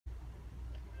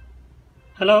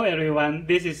Hello everyone,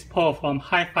 this is Paul from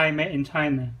Hi-Fi Made in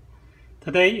China.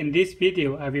 Today in this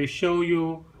video I will show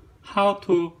you how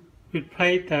to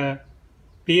replace the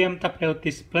BMW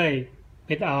display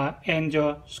with our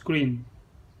Android screen.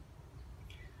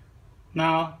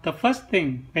 Now the first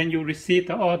thing, when you receive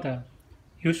the order,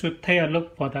 you should take a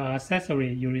look for the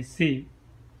accessory you receive.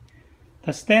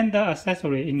 The standard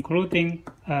accessory including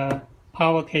a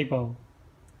power cable.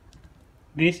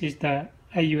 This is the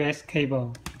AUX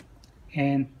cable.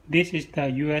 And this is the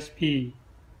USB,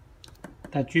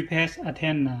 the GPS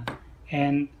antenna,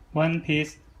 and one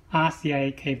piece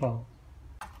RCA cable.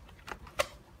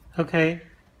 Okay,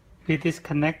 we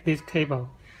disconnect this cable.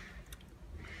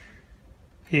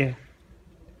 Here,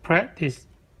 press this.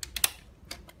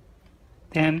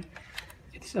 Then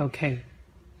it's okay.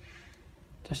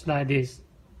 Just like this.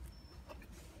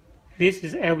 This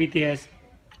is LVDS.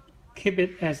 Keep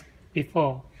it as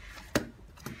before.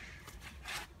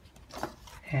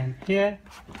 And here,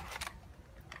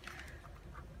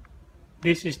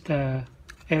 this is the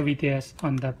LVDS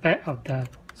on the back of the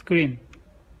screen.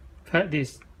 Press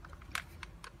this.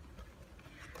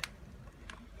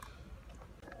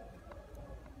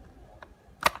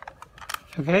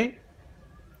 Okay.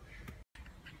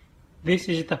 This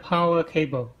is the power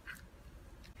cable.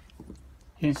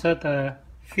 Insert the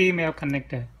female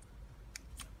connector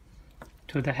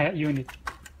to the head unit.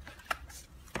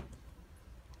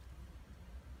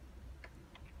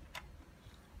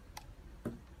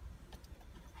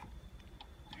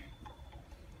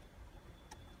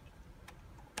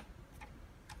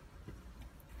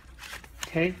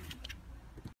 Okay,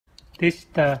 this is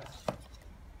the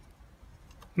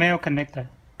male connector,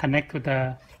 connect to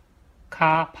the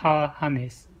car power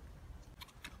harness.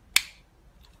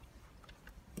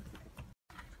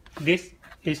 This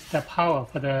is the power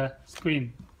for the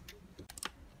screen.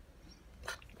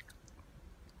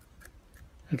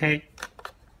 Okay,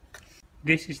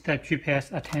 this is the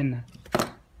GPS antenna.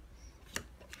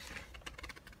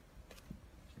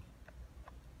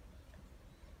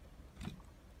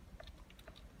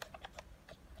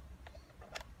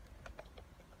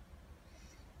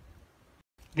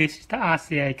 This is the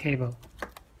RCA cable,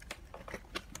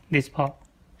 this port.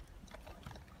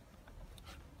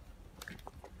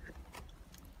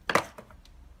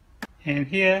 And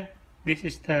here, this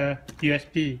is the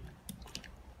USB.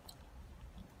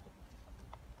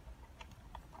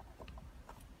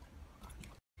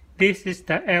 This is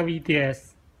the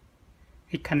LVDS.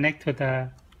 It connects to the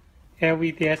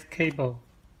LVDS cable,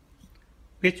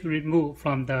 which removed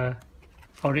from the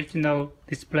original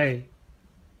display.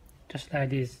 Just like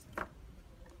this.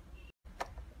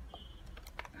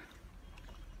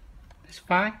 That's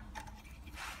fine.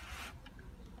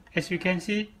 As you can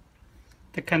see,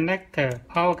 the connector,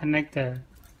 power connector,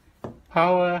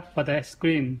 power for the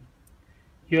screen,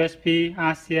 USB,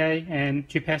 RCA, and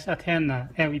GPS antenna,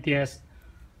 LVDS,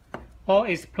 all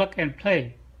is plug and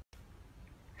play.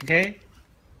 Okay?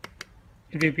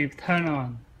 It will be turned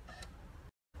on.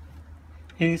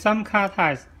 In some car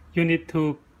types, you need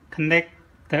to connect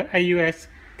the AUX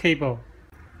cable.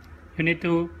 You need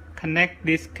to connect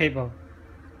this cable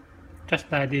just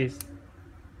like this,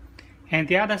 and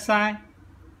the other side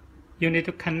you need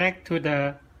to connect to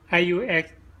the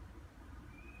AUX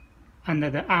under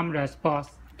the armrest box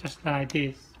just like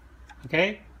this.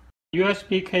 Okay,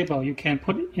 USB cable you can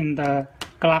put in the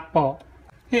glove box.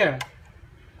 Here,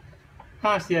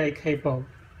 RCA cable,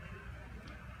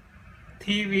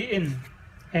 TV in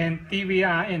and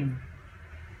DVR in.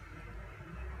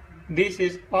 This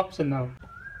is optional.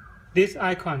 This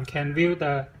icon can view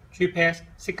the GPS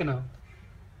signal.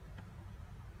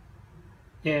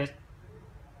 Yes,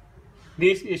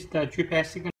 this is the GPS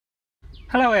signal.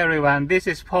 Hello everyone, this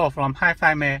is Paul from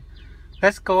Hi-Fi Made.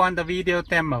 Let's go on the video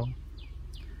demo.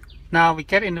 Now we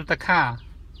get into the car.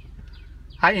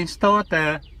 I installed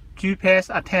the GPS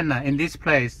antenna in this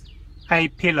place, a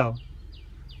pillow.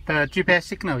 The GPS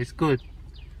signal is good.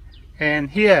 And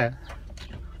here,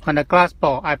 on the glass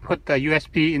box, I put the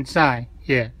USB inside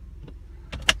here.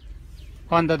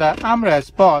 Under the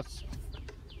armrest box,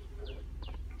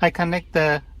 I connect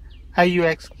the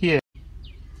AUX here.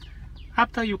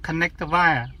 After you connect the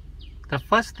wire, the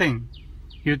first thing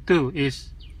you do is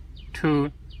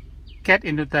to get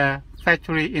into the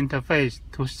factory interface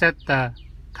to set the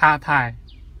car type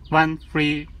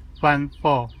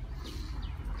 1314.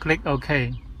 Click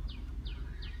OK.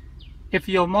 If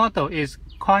your model is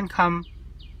Qualcomm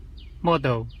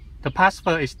model, the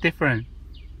password is different.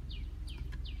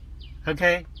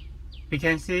 Okay, we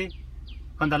can see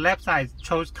on the left side it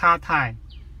shows car type,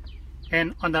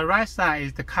 and on the right side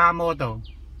is the car model.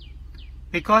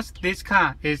 Because this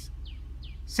car is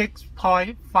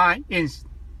 6.5-inch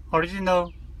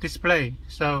original display,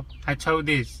 so I chose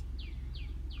this.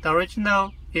 The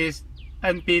original is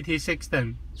NBT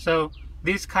system, so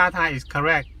this car type is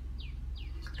correct.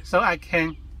 So I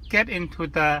can get into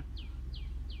the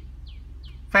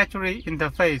factory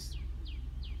interface.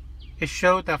 It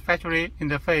shows the factory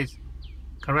interface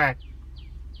correct.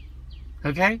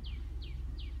 Okay.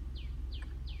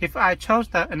 If I chose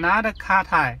another car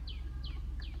type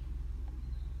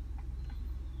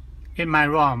in my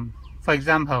ROM, for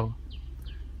example,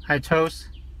 I chose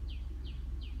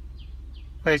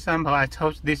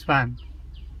this one.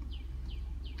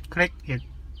 Click it.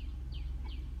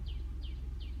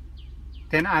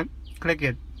 Then I click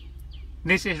it.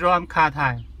 This is ROM car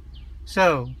type.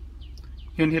 So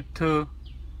you need to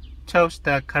choose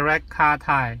the correct car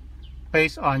type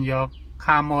based on your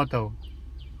car model.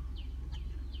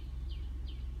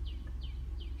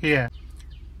 Here.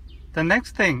 The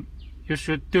next thing you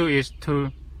should do is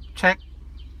to check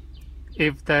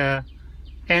if the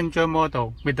Android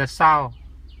model with the sound.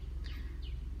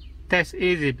 That's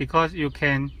easy because you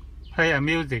can play a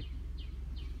music.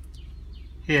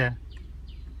 Here.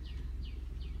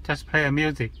 Just play a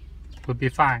music would be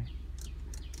fine.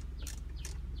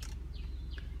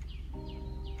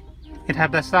 It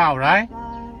have the sound, right?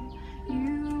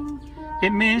 It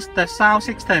means the sound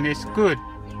system is good.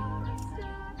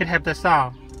 It have the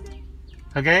sound.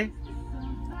 Okay?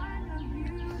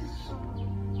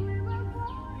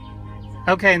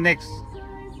 Okay, next.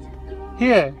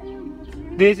 Here,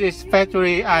 this is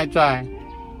factory iDrive.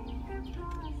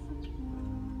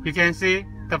 You can see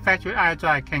the factory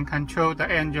iDrive can control the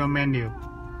Android menu.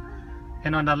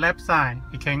 And on the left side,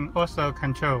 it can also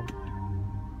control.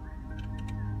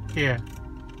 Here.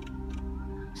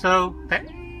 So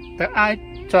the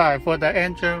iDrive for the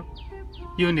Android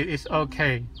unit is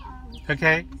okay.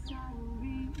 Okay?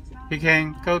 You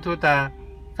can go to the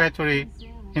factory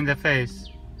interface.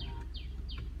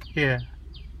 Here.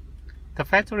 The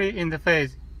factory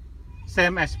interface,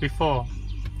 same as before.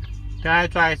 The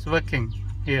iDrive is working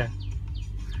here.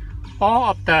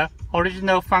 All of the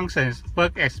original functions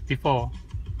work as before.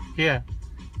 Here.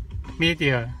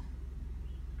 Media,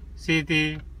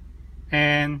 CD,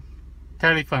 and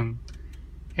telephone,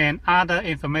 and other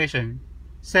information,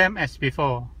 same as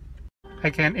before. I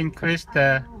can increase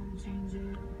the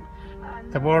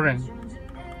boring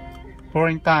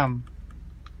time.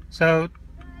 So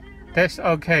that's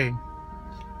okay.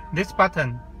 This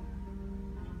button,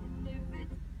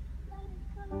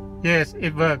 yes,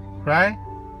 it works, right?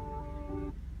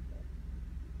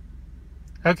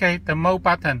 Okay, the mode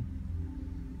button,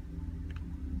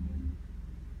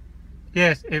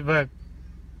 yes, it works.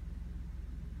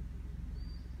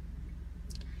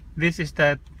 This is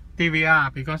the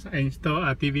DVR because I installed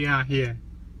a DVR here.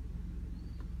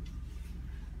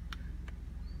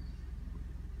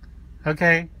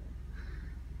 Okay.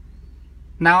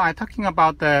 Now I'm talking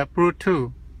about the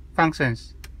Bluetooth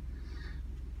functions.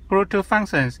 Bluetooth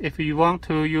functions, if you want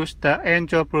to use the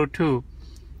Android Bluetooth,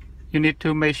 you need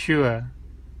to make sure,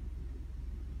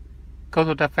 go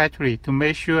to the factory to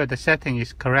make sure the setting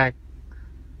is correct.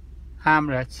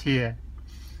 Armrest here.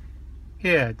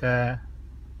 Here, there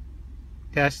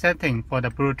are settings for the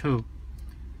Bluetooth.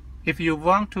 If you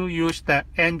want to use the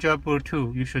Android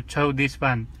Bluetooth, you should choose this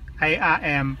one,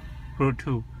 ARM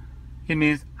Bluetooth. It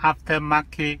means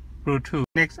aftermarket Bluetooth.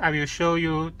 Next, I will show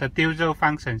you the dual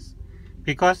functions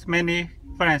because many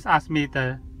friends ask me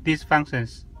these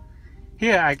functions.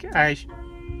 Here, I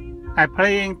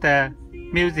playing the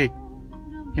music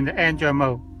in the Android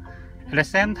mode. At the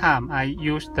same time, I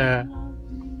use the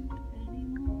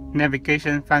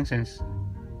navigation functions.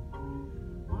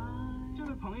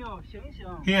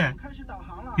 Here,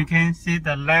 you can see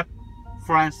the left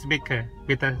front speaker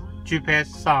with the GPS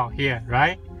sound here,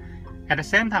 right? At the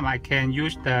same time, I can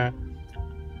use the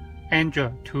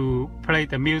Android to play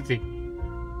the music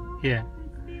here.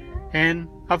 And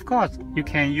of course, you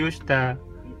can use the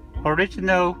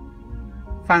original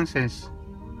functions.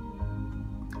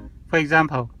 For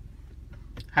example,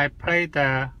 I play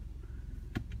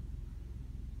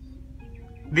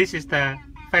this is the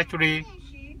factory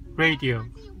radio,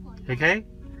 okay?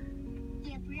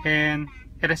 And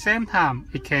at the same time,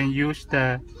 it can use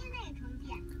the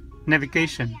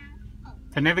navigation.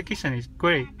 The navigation is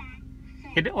great.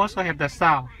 It also has the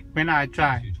sound when I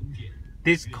drive.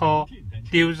 This is called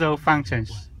dual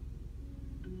functions.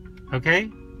 Okay?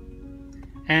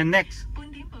 And next,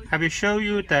 I will show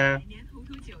you the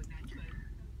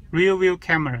rear view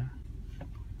camera.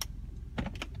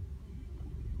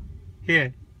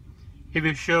 Here, it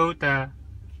will show the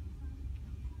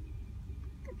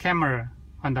camera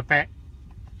on the back.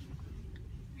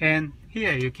 And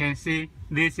here you can see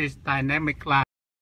this is dynamic light.